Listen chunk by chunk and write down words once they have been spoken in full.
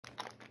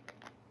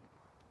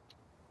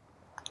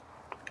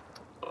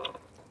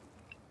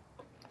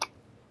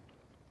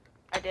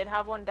did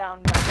have one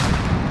down.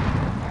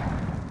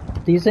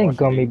 These ain't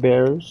gummy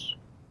bears.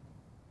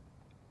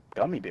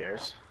 Gummy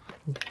bears?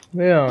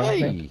 Yeah.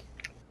 Hey,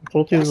 I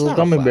thought these that's were not a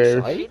gummy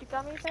bears. flashlight. Eat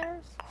gummy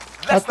bears?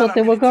 I thought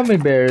they were gummy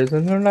bears,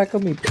 and they're not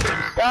gummy bears.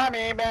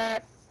 Gummy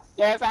bear!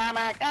 Yes, I'm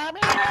a gummy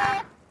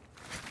bear!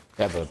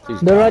 Yeah, but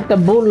please. They're like the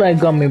bootleg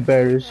gummy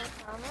bears.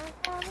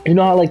 You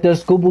know how like the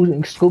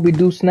Scooby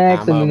Doo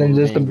snacks I'm and a then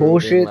just the moving,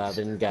 bullshit?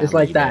 grooving, loving It's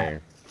like gummy that.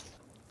 bear.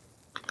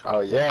 Oh,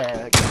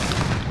 yeah.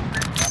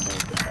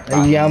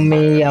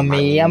 Yummy,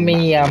 yummy,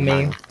 yummy,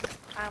 yummy.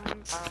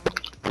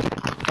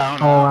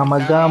 Oh, I'm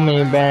a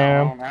gummy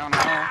bear.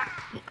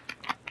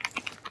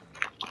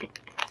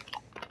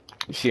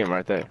 You see him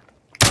right there.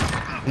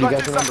 You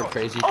guys remember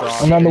Crazy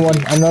Frog? Another one,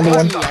 another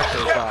one.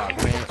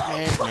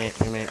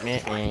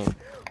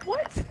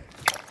 What?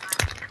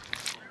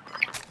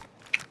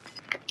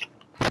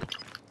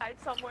 Hide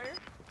somewhere.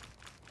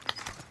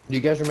 Do you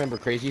guys remember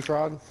Crazy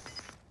Frog?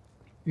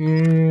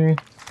 Mmm.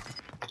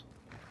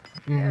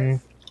 Yes.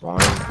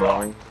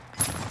 Wrong.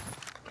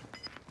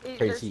 There's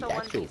Crazy still one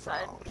actual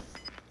B-side. frog.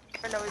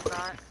 Or no, he's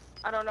not.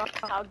 I don't know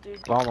how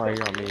dude. Bomb right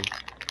here on me.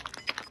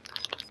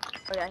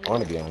 Oh yeah, I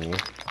want to be on you,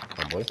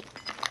 oh boy.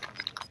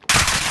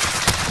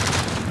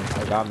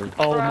 I got me.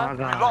 Oh Bruh. my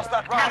god. Lost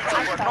that round, so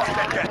we're not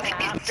dead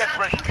yet. Get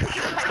ready.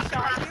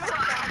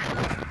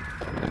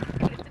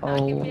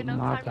 Oh Give me enough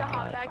my time to hop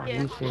god. back Are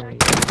in. you serious?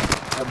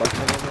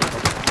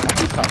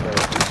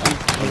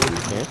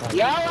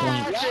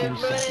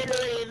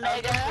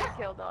 Free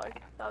kill, dog.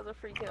 That was a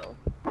free kill.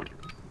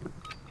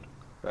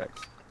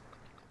 Thanks.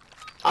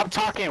 I'm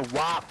talking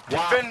wop,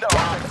 Defend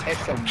wop, objective.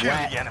 it's some Kill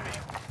wet. the enemy.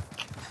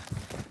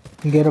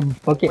 Get a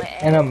bucket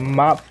and a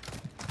mop.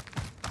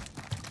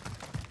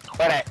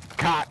 What that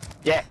cock,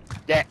 yeah.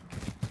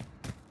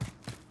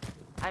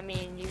 I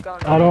mean, you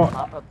gonna I don't-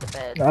 mop up the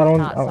bed. I don't-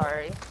 Not oh.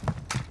 sorry.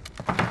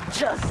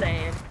 Just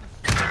saying.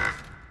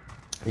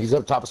 He's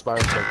up top of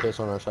spiral staircase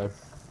on our side.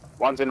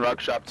 One's in rug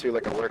shop too,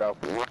 like a weirdo.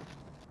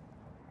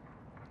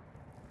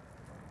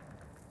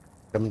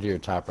 Come to your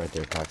top right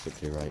there, Toxic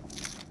to your right.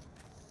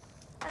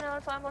 I know,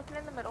 that's why I'm looking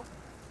in the middle.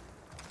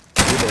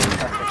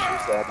 That's what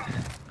she said.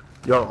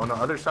 Yo, on the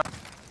other side.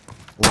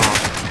 Wow,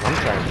 I'm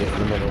trying to get in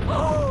the middle.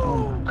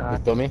 Oh my You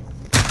god. feel me?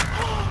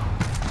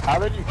 How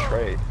did you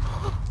trade?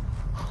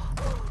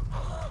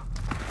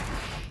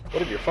 What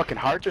did your fucking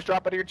heart just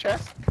drop out of your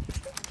chest?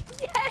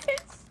 Yes!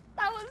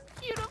 That was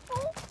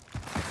beautiful!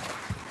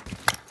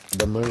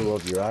 The middle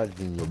of your eyes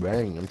and your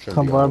brain. I'm trying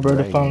Come to be on on, bro.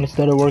 The brain. phone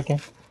instead of working.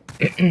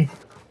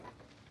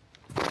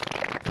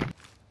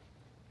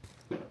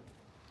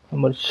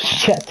 I'm gonna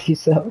chat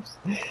these ups.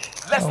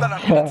 Less than a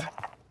Oh, minute.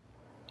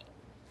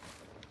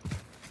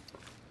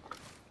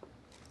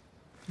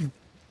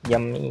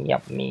 Yummy,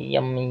 yummy,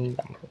 yummy,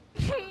 yummy.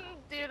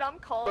 Dude, I'm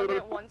calling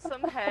it once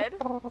some head.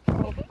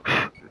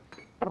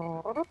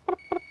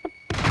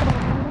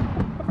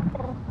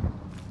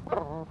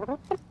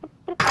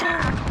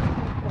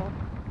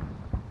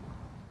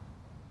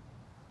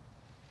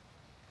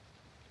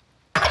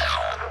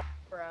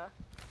 Bruh.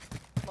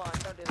 Come on,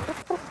 don't do this.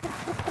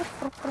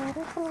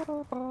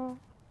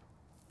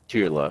 To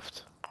your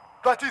left.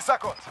 30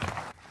 seconds.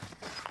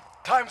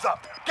 Time's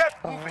up. Get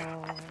moving.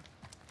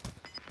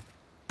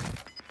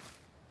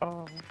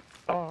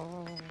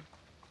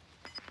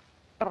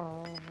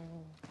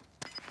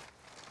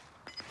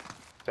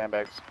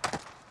 Sandbags.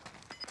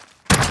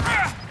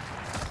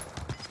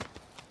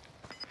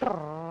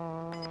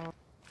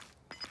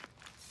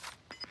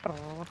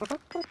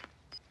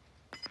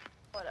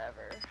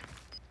 Whatever.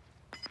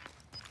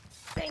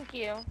 Thank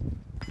you.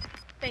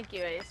 Thank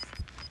you, Ace.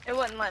 It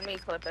wouldn't let me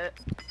clip it.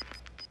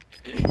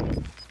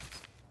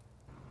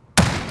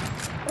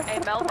 Hey,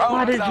 Melvin.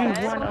 Why did you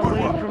okay? run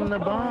away from the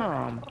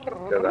bomb?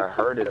 Because I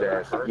heard his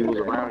ass. He was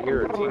around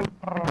here, team.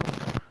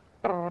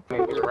 He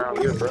was around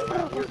here, bro.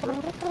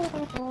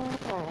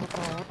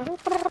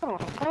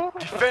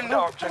 Defend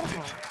the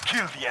objective.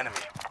 Kill the enemy.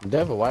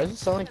 Devil, why does it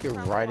sound like you're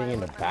riding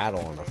in a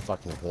battle on a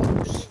fucking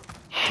horse?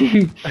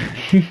 He's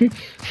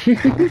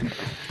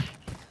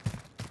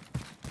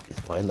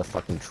playing the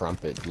fucking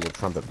trumpet, little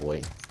trumpet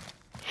boy.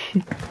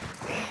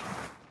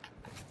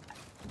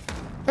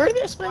 Hurry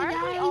this way, Why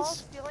are we all guys!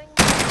 stealing?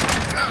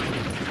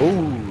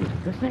 Ooh,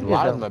 This a nigga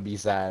lot of don't- them would be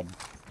sad.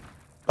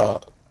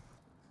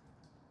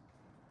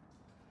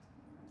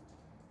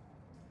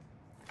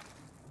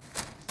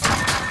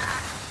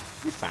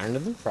 You find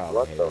them frog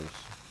What the- haters.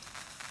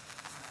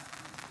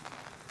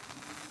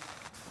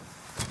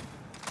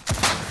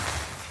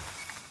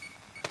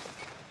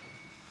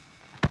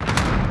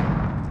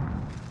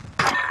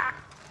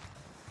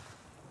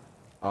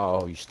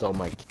 Oh, you stole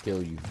my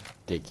kill, you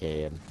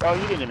dickhead. Bro,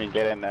 you didn't even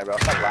get in there, bro.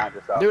 Stop lying to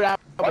yourself. Dude, I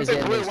One's was in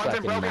in blue, his one's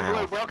in fucking broken blue,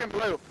 mouth. broken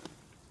blue.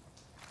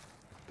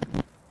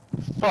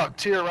 Fuck,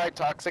 to your right,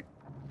 Toxic.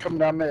 Come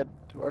down mid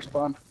to our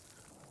spawn.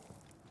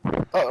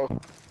 Uh-oh.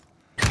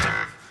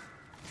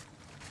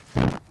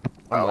 I'm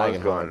I was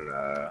lagging going,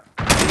 hard.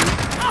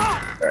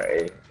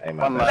 Alright, hey,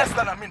 my One bad. Less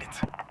than a minute.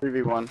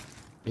 3v1.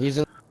 He's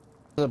in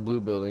the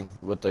blue building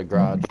with the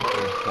garage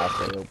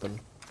halfway open.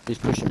 He's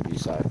pushing B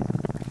side.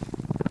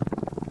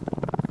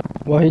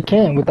 Well, he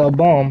can't without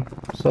bomb.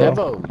 So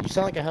Devo, you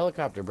sound like a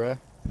helicopter, bruh.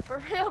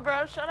 For real,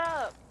 bro. Shut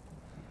up.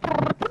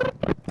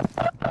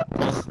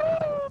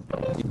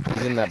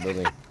 He's in that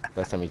building.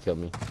 Last time he killed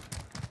me.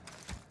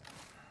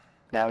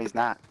 Now he's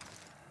not.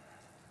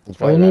 He's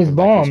well, he probably needs rapping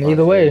back bomb his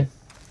either way.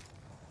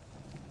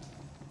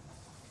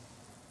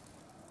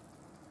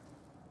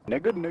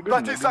 Nigga.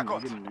 30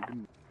 seconds.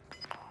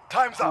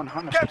 Time's up.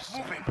 Get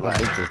moving. My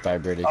dick just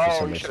vibrated for Oh,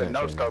 so you much should have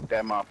sense. no-scoped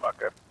that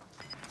motherfucker.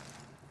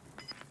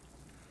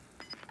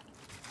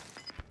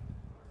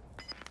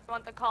 You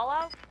want the call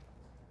out?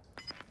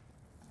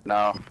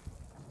 No.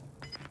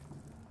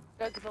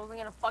 Good, because I wasn't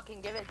gonna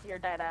fucking give it to your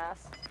dead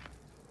ass.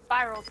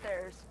 Spiral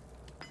stairs.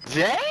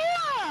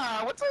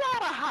 Damn! What's a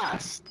lot of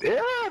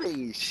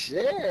hostility?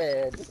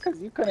 Shit. Just because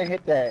you couldn't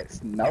hit that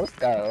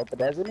no-scope, it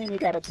doesn't mean you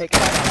gotta take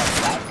it out on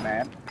a block,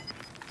 man.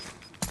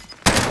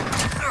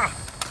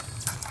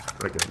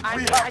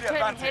 I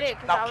couldn't hit it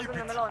because I was in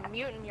the middle of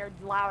muting your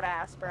loud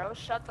ass, bro.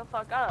 Shut the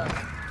fuck up.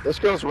 This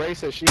girl's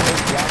racist. She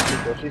hates black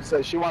people. She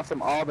says she wants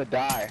them all to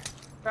die.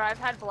 Bro, I've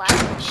had black.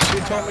 She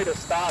told me to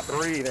stop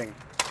breathing.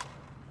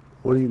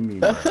 What do you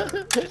mean?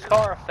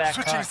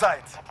 Switching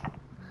sides. Oh, I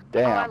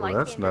Damn. like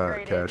that's the not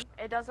integrated. cash.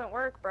 It doesn't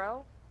work,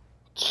 bro.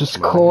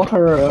 just call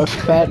her a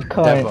fat Devo,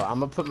 cunt. I'm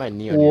gonna put my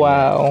knee on your neck.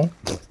 Wow.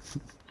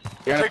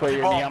 You're gonna Take put the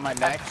your bomb knee on my and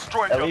neck?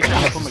 destroy At the least you're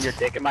gonna put your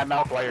dick in my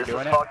mouth while you're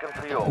doing it?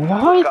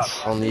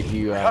 What? Only if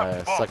you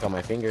suck on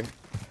my finger. That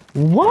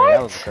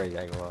What? was crazy,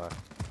 I ain't gonna lie.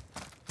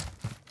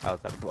 I was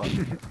at the block.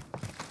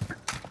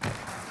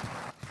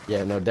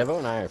 Yeah, no, Devo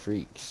and I are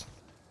freaks.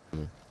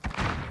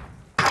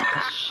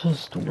 It's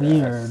just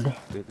weird.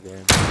 Do it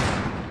again.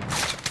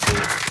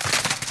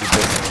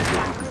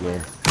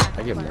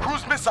 I give him that.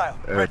 Cruise missile.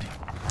 Ready.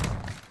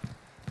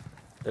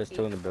 There's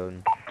two in the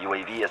building.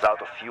 UAV is out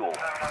of fuel.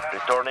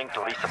 Returning to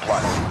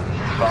resupply.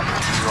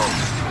 Bombs zero.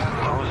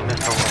 Cruise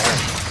missile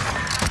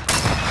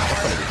away.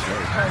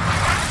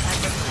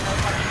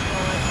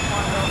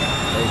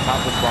 Hey,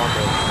 top of spawn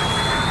building.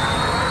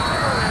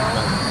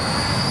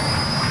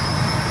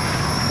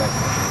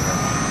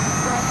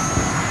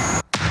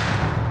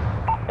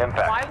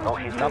 Impact. Why No would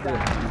you heat. do Top of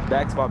that? the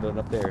back spawn building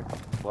up there.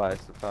 Why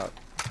it's the top.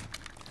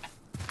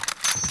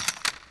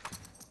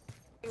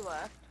 You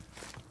left.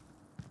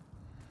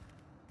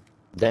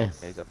 Damn.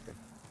 Yeah, he's up there.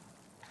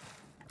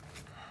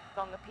 It's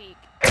on the peak.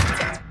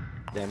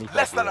 Damn, he's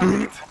Less back than a here.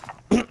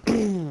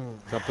 minute.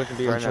 So I'm pushing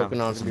B I'm right now.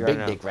 choking on Pushing some B big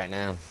right dick right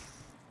now.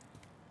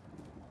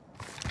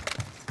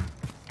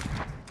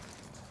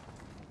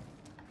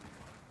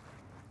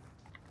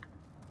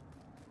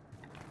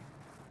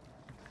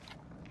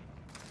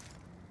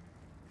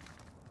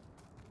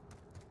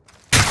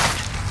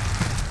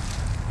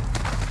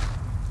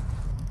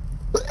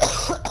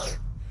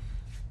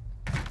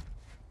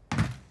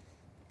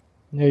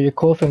 Yeah, your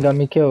coughing got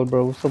me killed,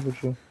 bro. What's up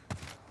with you?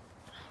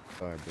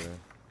 Sorry, bro.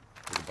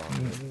 There's a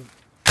bomb there.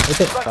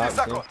 What's up? 30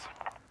 seconds.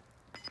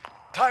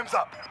 Time's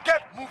up.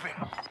 Get moving.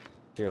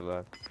 Here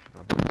left.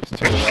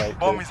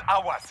 Bomb is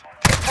ours.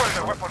 Destroy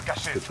the weapon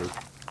caches.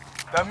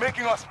 They're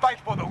making us fight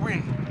for the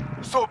win.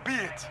 So be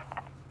it.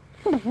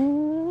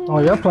 Oh,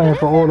 you're playing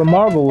for all the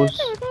marbles.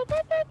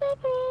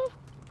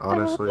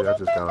 Honestly, I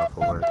just got off of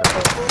work.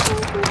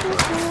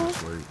 I was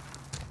asleep.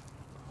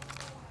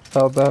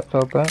 Felt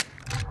that.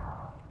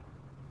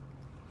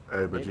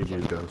 Hey, but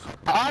GG's goes.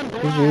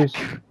 GG's.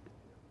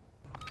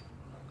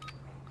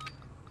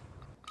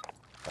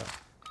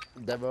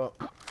 Devo.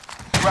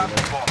 Grab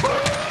the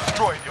bomb.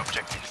 Destroy the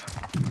objectives.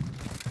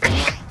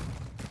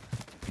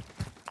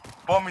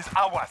 Bomb is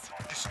ours.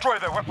 Destroy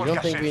the You weapon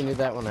don't think we caches. knew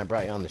that when I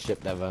brought you on the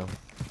ship, Devo?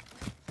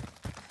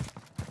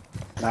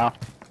 No.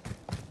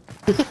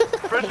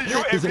 Friendly He's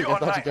like, UAV I thought you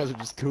online. guys were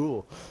just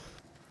cool.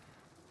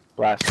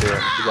 Last do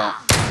it. You won't.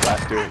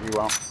 Last do it. You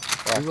won't.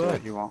 Last do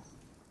it. You won't.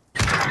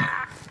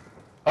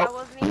 I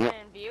wasn't even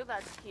in view.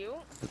 That's cute.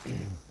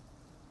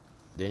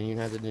 Didn't even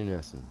have to do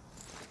nothing.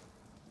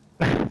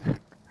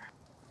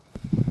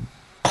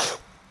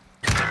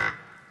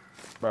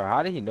 Bro,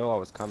 how did he know I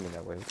was coming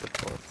that way? What the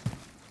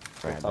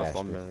fuck? Right, Top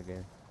spawn bastard. building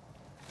again.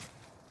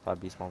 Top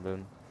B spawn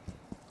building.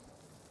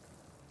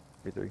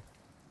 3-3.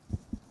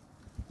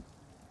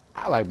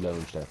 I like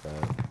blowing stuff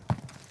out.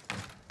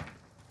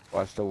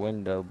 Watch the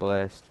window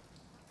blast.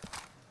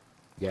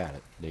 Got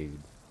it, dude.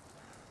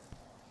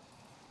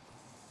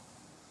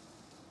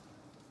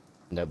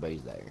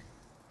 Nobody's there.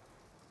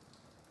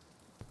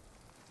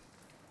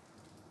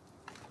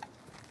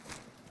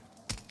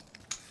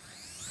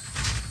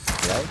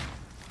 Hello?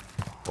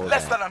 Or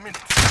Less that. than a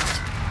minute.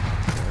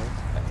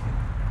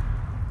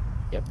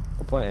 Yep,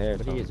 I'm playing here.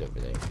 but he is over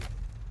there.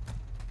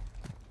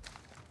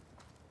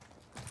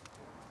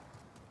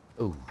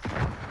 Ooh.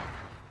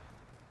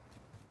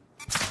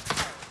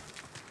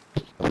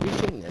 Don't be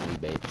shooting at me,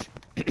 bitch.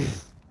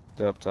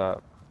 Still up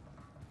top.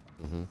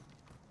 Mm-hmm.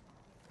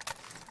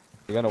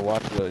 You're gonna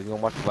watch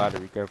the ladder,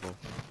 be careful.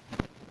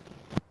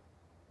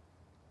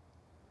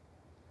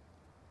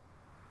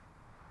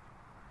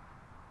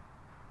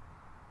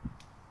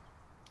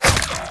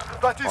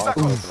 Thirty Oh,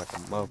 seconds. like a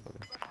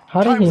motherfucker.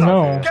 How did he Time's up.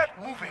 know? Get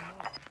moving.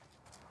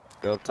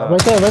 Built up.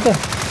 Right there, right there.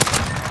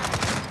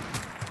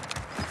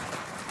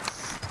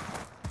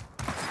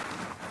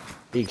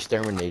 He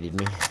exterminated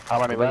me. How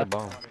many Where's the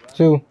left? bomb?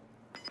 2.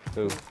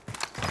 Two.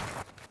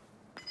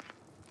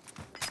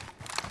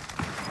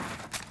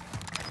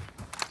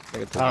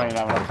 Nigga took I don't even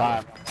have enough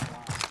time.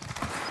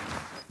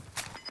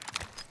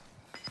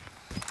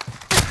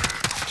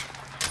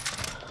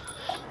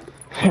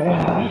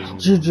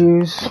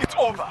 GG's. It's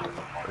over.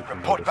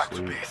 Report back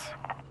to base.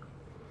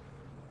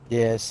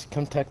 Yes,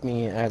 come tuck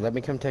me. Let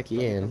me come tuck you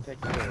in.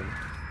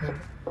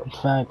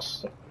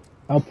 Facts.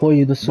 I'll pour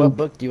you the What soup.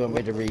 book do you want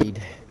me to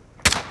read?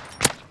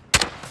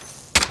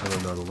 I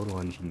don't know, the little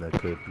engine that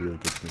could really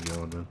gets me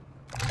going, man.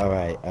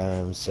 Alright,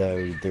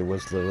 so there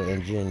was a little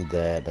engine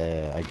that,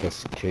 I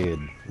guess could,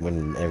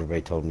 when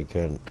everybody told me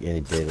couldn't, and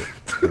he did it.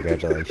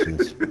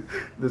 Congratulations.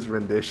 This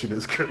rendition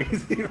is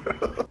crazy,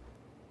 bro.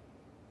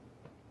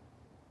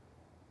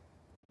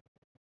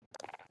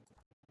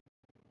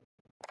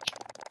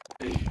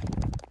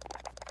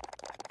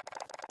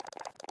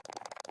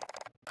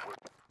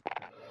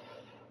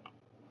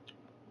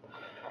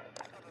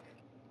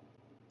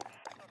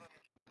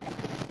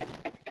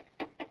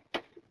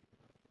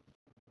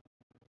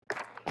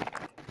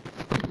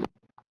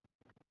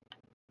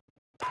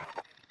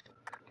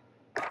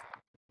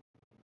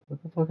 What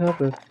the fuck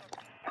happened?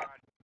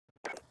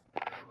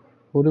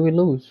 Who did we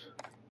lose?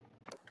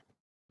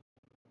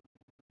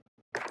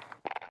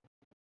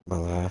 My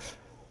life.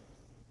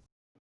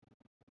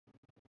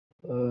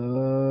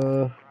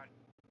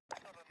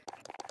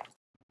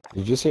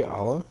 Did you say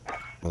Allah?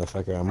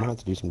 Motherfucker, I'm gonna have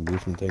to do some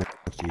briefing things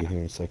to you here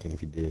in a second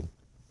if you did.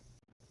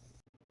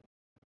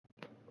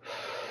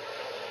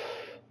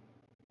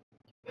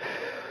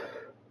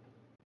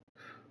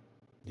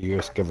 The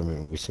US government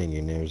will be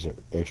sending an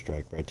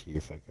airstrike right to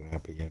your fucking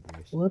IP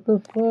address. What the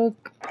fuck?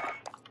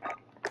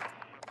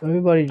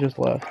 Everybody just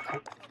left.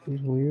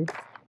 It's weird.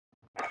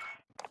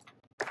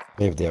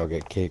 Maybe they all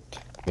get kicked.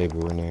 Maybe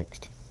we're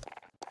next.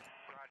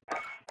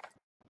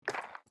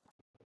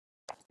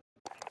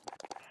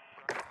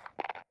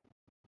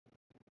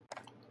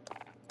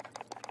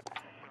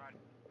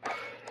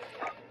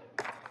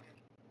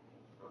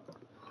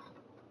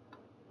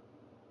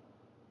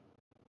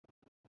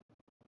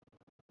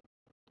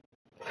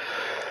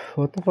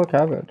 What the fuck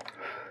happened?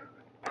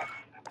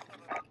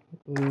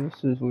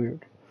 This is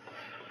weird.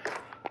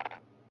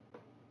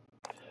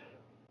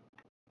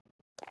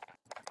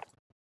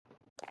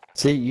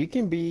 See, you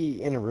can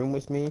be in a room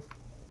with me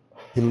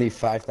and leave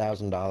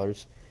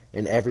 $5,000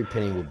 and every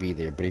penny will be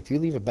there. But if you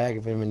leave a bag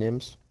of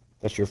M&Ms,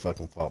 that's your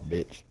fucking fault,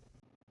 bitch.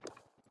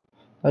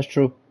 That's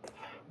true.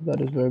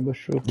 That is very much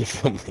true. You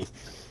feel me?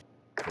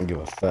 I don't give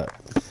a fuck.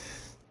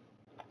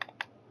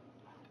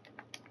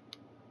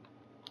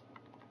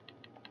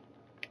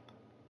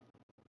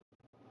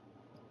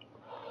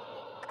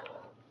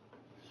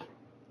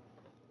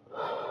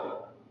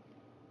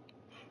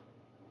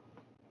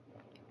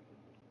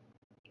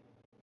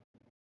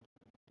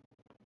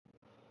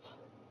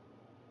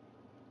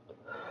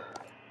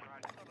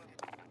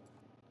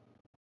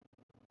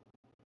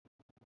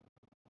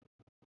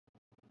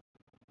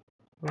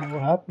 I don't know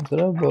what happened to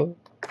that,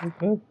 but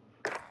okay.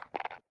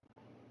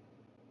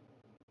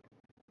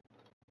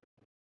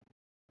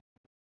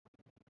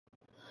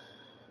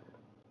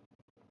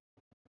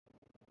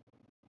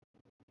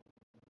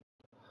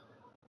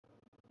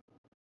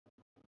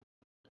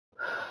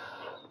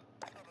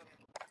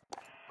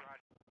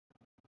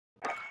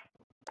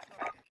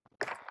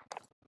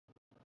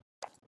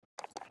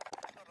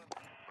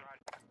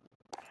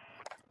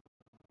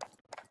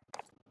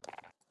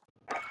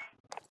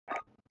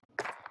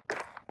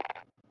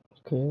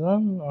 Okay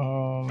then,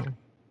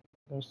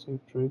 let's see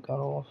if Dre got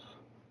off.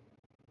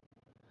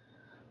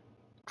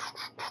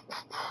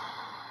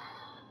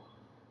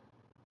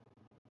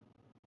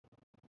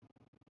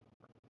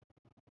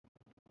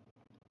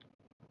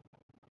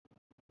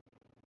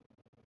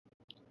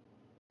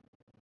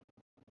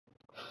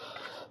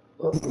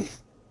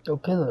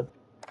 Okay then.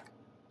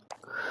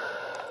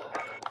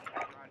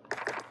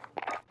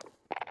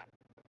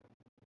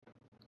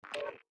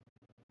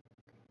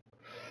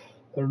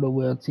 I don't know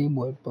where our team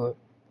went, but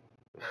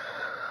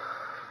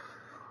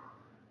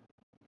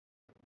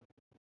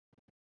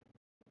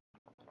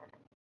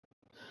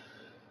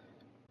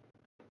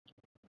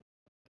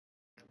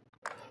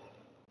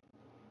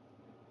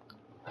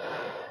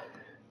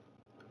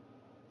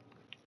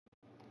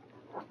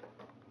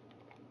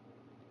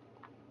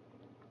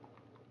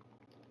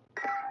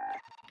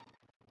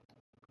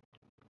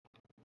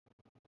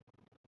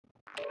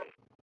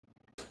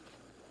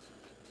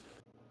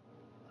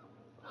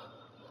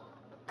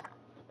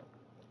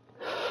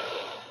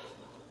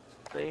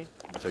See?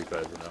 I'm gonna take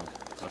that as a no.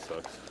 That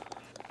sucks.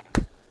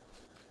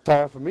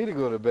 Time for me to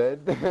go to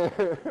bed.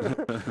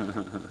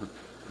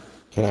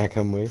 Can I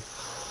come with?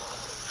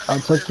 I'll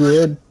tuck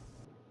you in.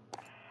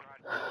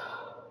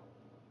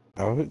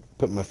 I would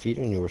put my feet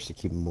on yours to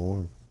keep them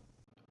warm.